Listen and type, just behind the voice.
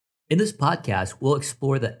In this podcast, we'll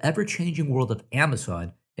explore the ever changing world of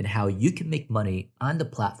Amazon and how you can make money on the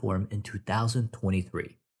platform in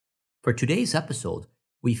 2023. For today's episode,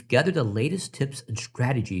 we've gathered the latest tips and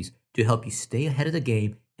strategies to help you stay ahead of the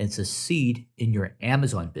game and succeed in your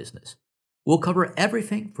Amazon business. We'll cover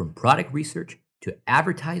everything from product research to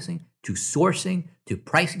advertising to sourcing to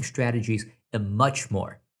pricing strategies and much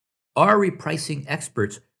more. Our repricing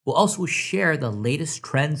experts will also share the latest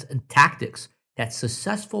trends and tactics that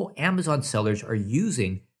successful Amazon sellers are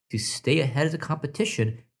using to stay ahead of the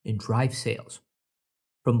competition and drive sales.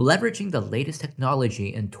 From leveraging the latest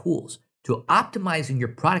technology and tools to optimizing your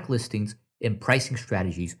product listings and pricing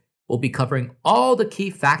strategies, we'll be covering all the key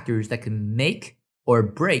factors that can make or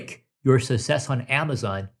break your success on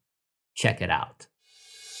Amazon. Check it out.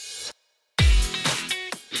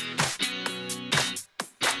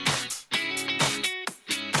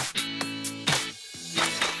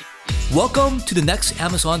 Welcome to the next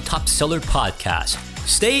Amazon Top Seller podcast.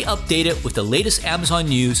 Stay updated with the latest Amazon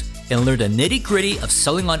news and learn the nitty-gritty of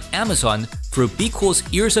selling on Amazon through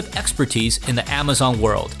BeCool's years of expertise in the Amazon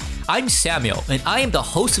world. I'm Samuel, and I am the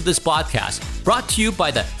host of this podcast, brought to you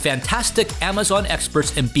by the fantastic Amazon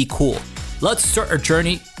experts in BeCool. Let's start our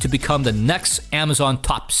journey to become the next Amazon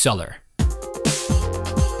Top Seller.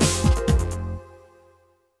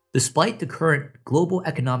 Despite the current global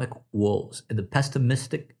economic woes and the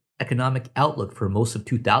pessimistic economic outlook for most of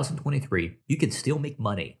 2023, you can still make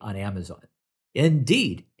money on Amazon.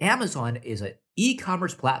 Indeed, Amazon is an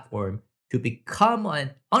e-commerce platform to become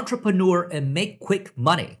an entrepreneur and make quick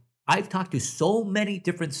money. I've talked to so many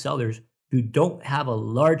different sellers who don't have a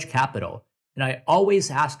large capital, and I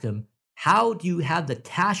always ask them, how do you have the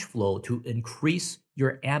cash flow to increase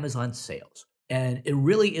your Amazon sales? And it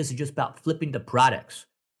really isn't just about flipping the products.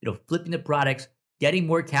 Flipping the products, getting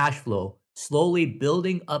more cash flow, slowly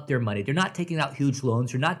building up their money. They're not taking out huge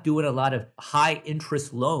loans. They're not doing a lot of high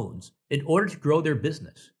interest loans in order to grow their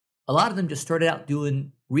business. A lot of them just started out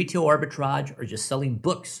doing retail arbitrage or just selling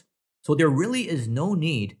books. So there really is no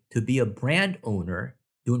need to be a brand owner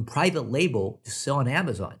doing private label to sell on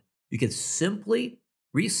Amazon. You can simply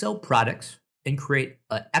resell products and create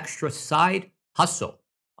an extra side hustle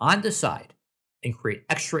on the side and create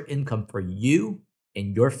extra income for you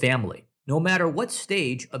and your family. No matter what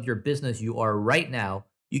stage of your business you are right now,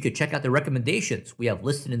 you could check out the recommendations we have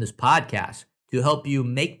listed in this podcast to help you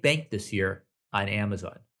make bank this year on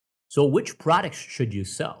Amazon. So which products should you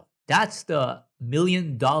sell? That's the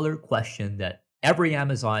million-dollar question that every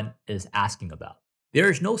Amazon is asking about. There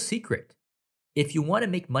is no secret. If you want to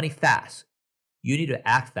make money fast, you need to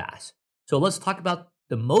act fast. So let's talk about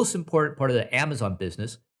the most important part of the Amazon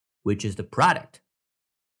business, which is the product.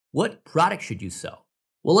 What product should you sell?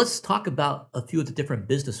 Well, let's talk about a few of the different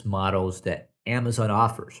business models that Amazon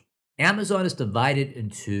offers. Amazon is divided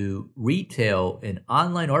into retail and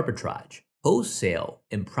online arbitrage, wholesale,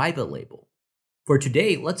 and private label. For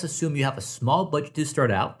today, let's assume you have a small budget to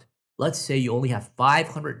start out. Let's say you only have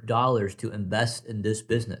 $500 to invest in this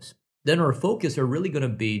business. Then our focus are really going to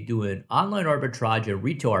be doing online arbitrage and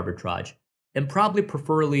retail arbitrage, and probably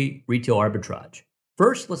preferably retail arbitrage.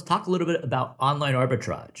 First, let's talk a little bit about online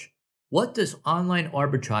arbitrage. What does online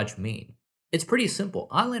arbitrage mean? It's pretty simple.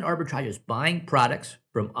 Online arbitrage is buying products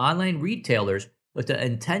from online retailers with the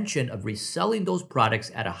intention of reselling those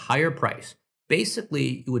products at a higher price.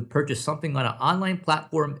 Basically, you would purchase something on an online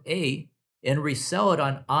platform A and resell it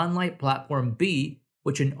on online platform B,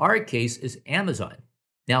 which in our case is Amazon.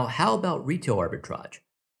 Now, how about retail arbitrage?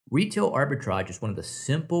 Retail arbitrage is one of the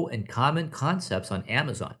simple and common concepts on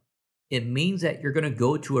Amazon. It means that you're going to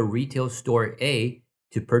go to a retail store A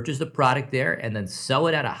to purchase the product there and then sell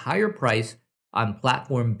it at a higher price on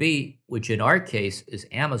platform B, which in our case is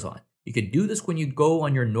Amazon. You could do this when you go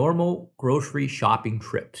on your normal grocery shopping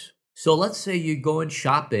trips. So let's say you're going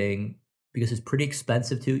shopping because it's pretty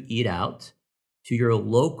expensive to eat out to your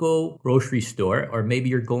local grocery store, or maybe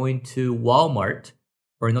you're going to Walmart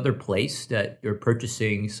or another place that you're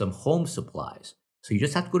purchasing some home supplies. So you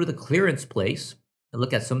just have to go to the clearance place and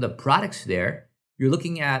look at some of the products there. You're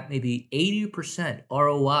looking at maybe 80%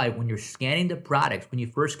 ROI when you're scanning the products when you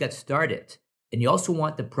first get started. And you also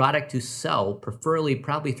want the product to sell, preferably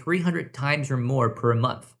probably 300 times or more per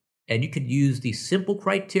month. And you could use these simple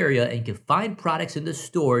criteria and you can find products in the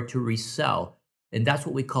store to resell. And that's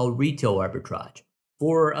what we call retail arbitrage.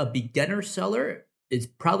 For a beginner seller, it's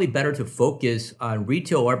probably better to focus on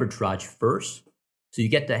retail arbitrage first. So you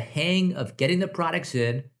get the hang of getting the products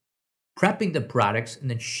in, prepping the products, and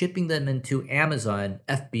then shipping them into Amazon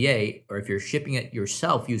FBA, or if you're shipping it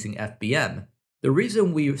yourself using FBM. The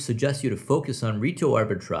reason we suggest you to focus on retail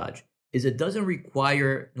arbitrage is it doesn't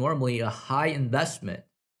require normally a high investment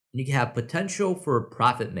and you can have potential for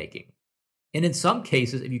profit making. And in some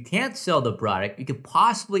cases, if you can't sell the product, you could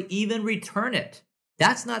possibly even return it.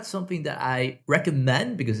 That's not something that I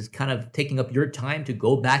recommend because it's kind of taking up your time to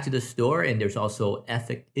go back to the store, and there's also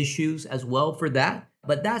ethic issues as well for that.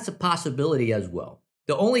 But that's a possibility as well.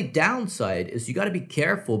 The only downside is you got to be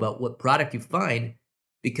careful about what product you find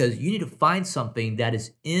because you need to find something that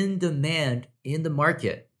is in demand in the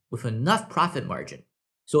market with enough profit margin.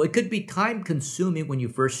 So it could be time consuming when you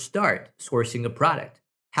first start sourcing a product.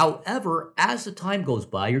 However, as the time goes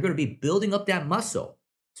by, you're going to be building up that muscle.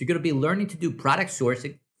 So you're going to be learning to do product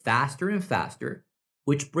sourcing faster and faster,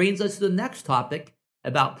 which brings us to the next topic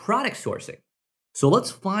about product sourcing. So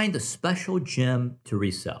let's find a special gem to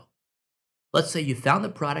resell. Let's say you found the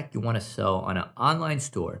product you want to sell on an online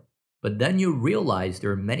store, but then you realize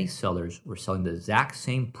there are many sellers who are selling the exact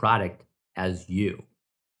same product as you.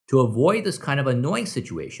 To avoid this kind of annoying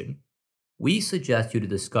situation, we suggest you to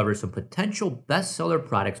discover some potential bestseller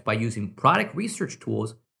products by using product research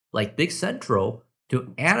tools like Big Central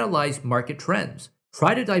to analyze market trends.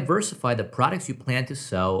 Try to diversify the products you plan to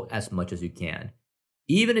sell as much as you can.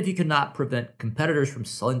 Even if you cannot prevent competitors from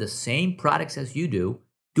selling the same products as you do,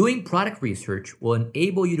 doing product research will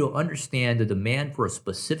enable you to understand the demand for a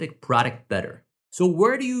specific product better. So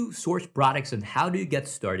where do you source products and how do you get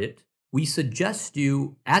started? We suggest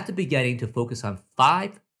you at the beginning to focus on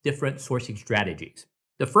 5 different sourcing strategies.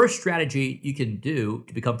 The first strategy you can do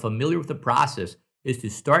to become familiar with the process is to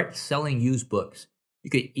start selling used books. You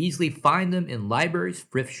can easily find them in libraries,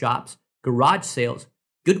 thrift shops, garage sales,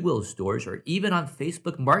 Goodwill stores, or even on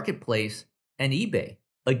Facebook Marketplace and eBay.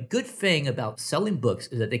 A good thing about selling books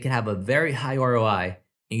is that they can have a very high ROI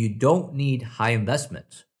and you don't need high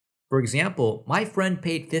investments. For example, my friend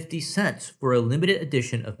paid 50 cents for a limited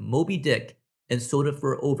edition of Moby Dick and sold it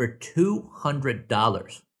for over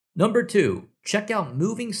 $200. Number 2, check out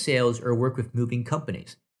moving sales or work with moving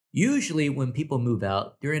companies. Usually when people move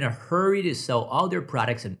out, they're in a hurry to sell all their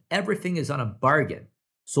products and everything is on a bargain.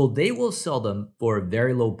 So they will sell them for a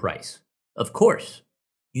very low price. Of course,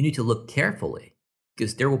 you need to look carefully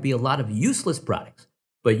because there will be a lot of useless products,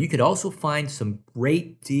 but you could also find some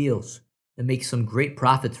great deals and make some great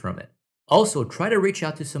profits from it. Also, try to reach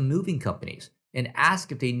out to some moving companies and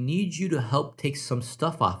ask if they need you to help take some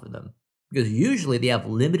stuff off of them because usually they have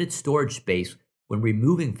limited storage space when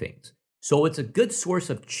removing things. So it's a good source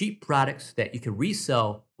of cheap products that you can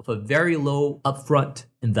resell with a very low upfront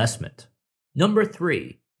investment. Number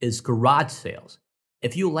 3 is garage sales.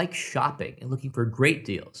 If you like shopping and looking for great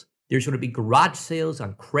deals, there's going to be garage sales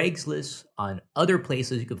on Craigslist, on other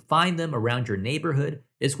places. You can find them around your neighborhood.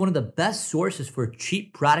 It's one of the best sources for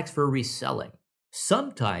cheap products for reselling.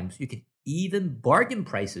 Sometimes you can even bargain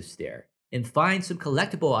prices there and find some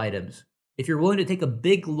collectible items if you're willing to take a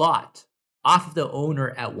big lot off of the owner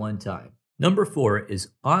at one time. Number 4 is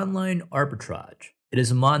online arbitrage. It is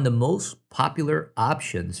among the most popular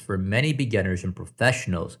options for many beginners and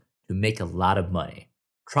professionals to make a lot of money.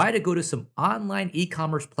 Try to go to some online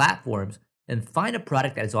e-commerce platforms and find a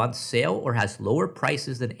product that is on sale or has lower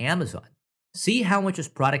prices than Amazon. See how much this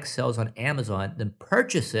product sells on Amazon, then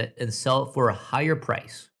purchase it and sell it for a higher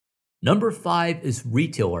price. Number 5 is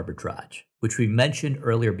retail arbitrage, which we mentioned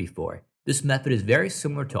earlier before. This method is very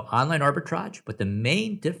similar to online arbitrage, but the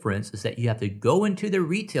main difference is that you have to go into the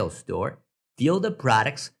retail store, feel the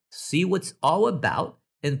products, see what's all about,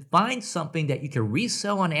 and find something that you can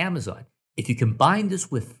resell on Amazon. If you combine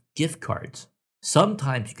this with gift cards,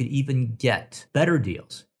 sometimes you could even get better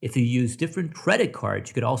deals. If you use different credit cards,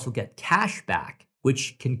 you could also get cash back,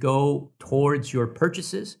 which can go towards your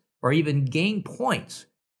purchases or even gain points,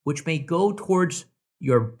 which may go towards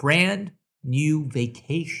your brand new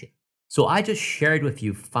vacation. So I just shared with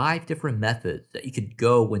you 5 different methods that you could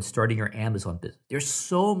go when starting your Amazon business. There's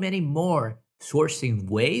so many more sourcing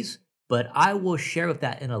ways, but I will share with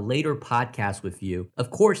that in a later podcast with you.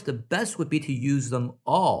 Of course, the best would be to use them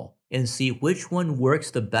all and see which one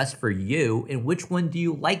works the best for you and which one do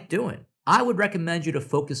you like doing. I would recommend you to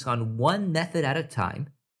focus on one method at a time.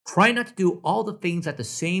 Try not to do all the things at the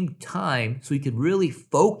same time so you can really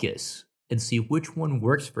focus and see which one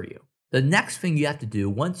works for you. The next thing you have to do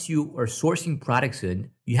once you are sourcing products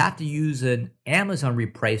in, you have to use an Amazon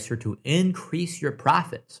repricer to increase your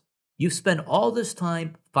profits. You've spent all this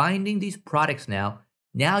time finding these products now.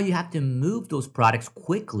 Now you have to move those products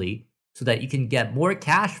quickly so that you can get more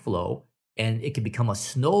cash flow and it can become a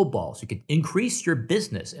snowball. So you can increase your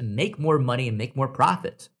business and make more money and make more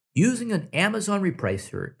profits. Using an Amazon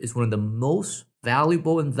repricer is one of the most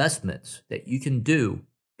valuable investments that you can do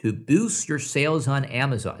to boost your sales on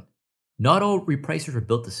Amazon. Not all repricers are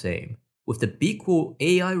built the same. With the BeQool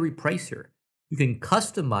AI repricer, You can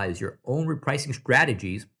customize your own repricing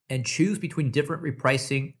strategies and choose between different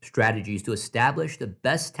repricing strategies to establish the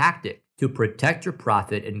best tactic to protect your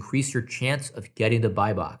profit and increase your chance of getting the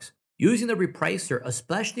buy box. Using the repricer,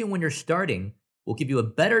 especially when you're starting, will give you a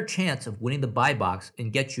better chance of winning the buy box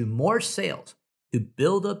and get you more sales to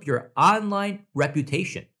build up your online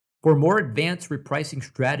reputation. For more advanced repricing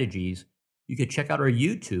strategies, you can check out our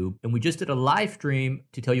YouTube, and we just did a live stream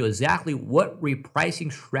to tell you exactly what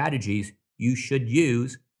repricing strategies you should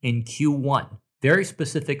use in Q1. Very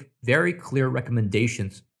specific, very clear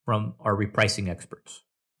recommendations from our repricing experts.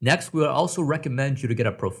 Next, we would also recommend you to get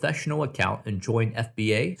a professional account and join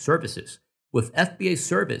FBA services. With FBA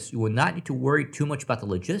service, you will not need to worry too much about the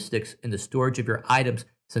logistics and the storage of your items,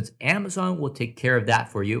 since Amazon will take care of that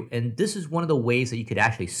for you, and this is one of the ways that you could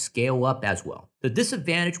actually scale up as well. The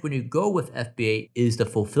disadvantage when you go with FBA is the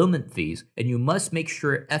fulfillment fees, and you must make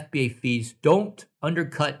sure FBA fees don't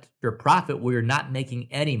undercut your profit where you're not making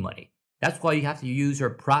any money. That's why you have to use our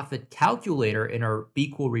profit calculator in our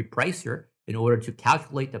BQool repricer in order to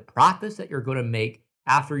calculate the profits that you're going to make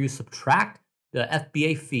after you subtract the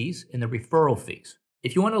FBA fees and the referral fees.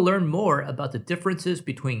 If you want to learn more about the differences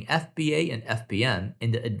between FBA and FBM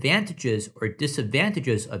and the advantages or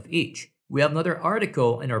disadvantages of each, we have another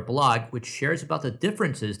article in our blog which shares about the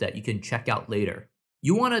differences that you can check out later.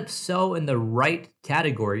 You want to sell in the right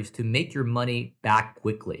categories to make your money back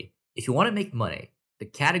quickly. If you want to make money, the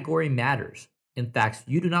category matters. In fact,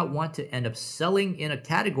 you do not want to end up selling in a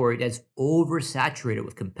category that's oversaturated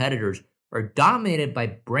with competitors or dominated by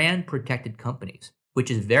brand-protected companies, which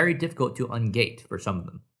is very difficult to ungate for some of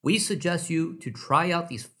them. We suggest you to try out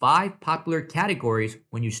these 5 popular categories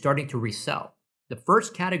when you're starting to resell. The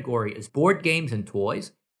first category is board games and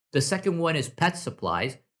toys. The second one is pet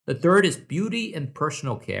supplies. The third is beauty and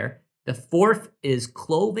personal care. The fourth is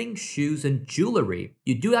clothing, shoes, and jewelry.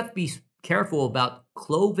 You do have to be careful about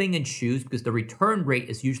clothing and shoes because the return rate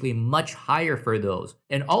is usually much higher for those.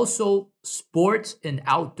 And also sports and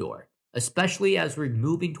outdoor, especially as we're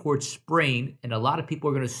moving towards spring and a lot of people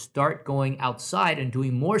are going to start going outside and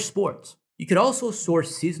doing more sports. You could also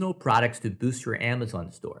source seasonal products to boost your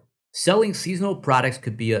Amazon store. Selling seasonal products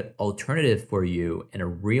could be an alternative for you and a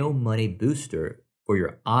real money booster for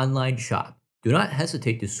your online shop. Do not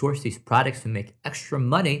hesitate to source these products to make extra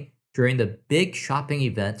money during the big shopping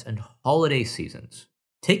events and holiday seasons.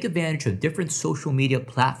 Take advantage of different social media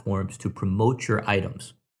platforms to promote your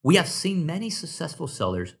items. We have seen many successful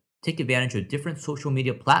sellers take advantage of different social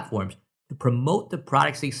media platforms to promote the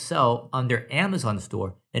products they sell on their Amazon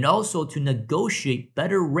store and also to negotiate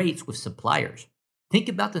better rates with suppliers. Think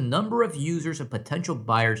about the number of users and potential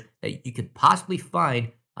buyers that you could possibly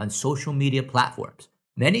find on social media platforms.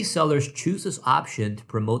 Many sellers choose this option to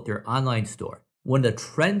promote their online store. One of the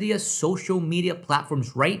trendiest social media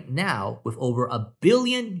platforms right now with over 1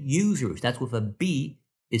 billion users, that's with a B,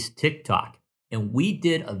 is TikTok. And we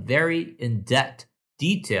did a very in-depth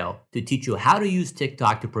detail to teach you how to use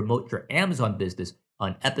TikTok to promote your Amazon business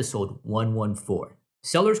on episode 114.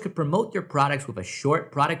 Sellers could promote their products with a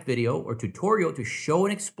short product video or tutorial to show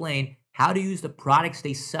and explain how to use the products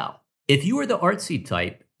they sell. If you are the artsy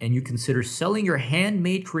type and you consider selling your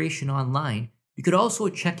handmade creation online, you could also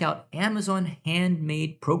check out Amazon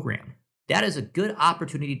Handmade Program. That is a good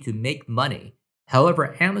opportunity to make money.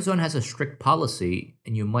 However, Amazon has a strict policy,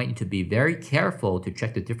 and you might need to be very careful to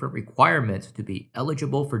check the different requirements to be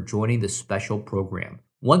eligible for joining the special program.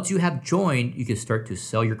 Once you have joined, you can start to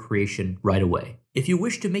sell your creation right away. If you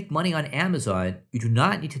wish to make money on Amazon, you do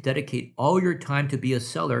not need to dedicate all your time to be a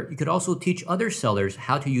seller. You could also teach other sellers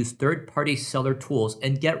how to use third-party seller tools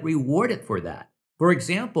and get rewarded for that. For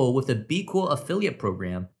example, with the BQool affiliate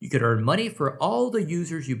program, you could earn money for all the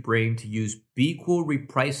users you bring to use BQool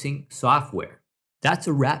repricing software. That's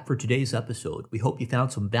a wrap for today's episode. We hope you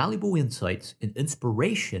found some valuable insights and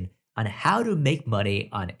inspiration on how to make money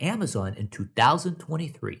on Amazon in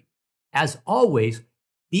 2023. As always,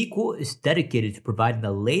 BQool is dedicated to providing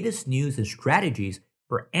the latest news and strategies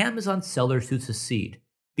for Amazon sellers to succeed.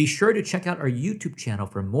 Be sure to check out our YouTube channel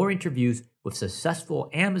for more interviews with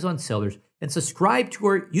successful Amazon sellers and subscribe to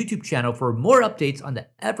our YouTube channel for more updates on the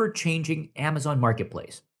ever-changing Amazon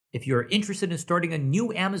marketplace. If you're interested in starting a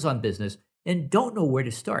new Amazon business and don't know where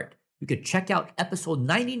to start, you could check out episode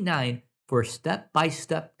 99 for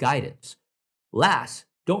step-by-step guidance. Last,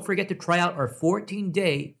 don't forget to try out our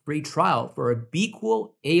 14-day free trial for a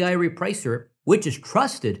BQool AI repricer, which is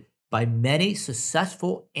trusted by many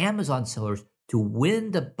successful Amazon sellers to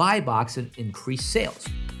win the buy box and increase sales.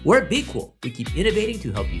 We're at BQool. We keep innovating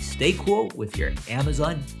to help you stay cool with your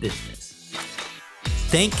Amazon business.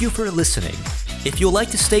 Thank you for listening. If you would like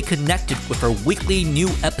to stay connected with our weekly new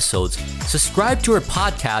episodes, subscribe to our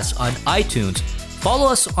podcast on iTunes,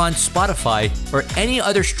 follow us on Spotify, or any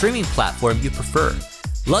other streaming platform you prefer.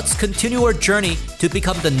 Let's continue our journey to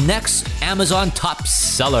become the next Amazon top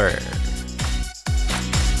seller.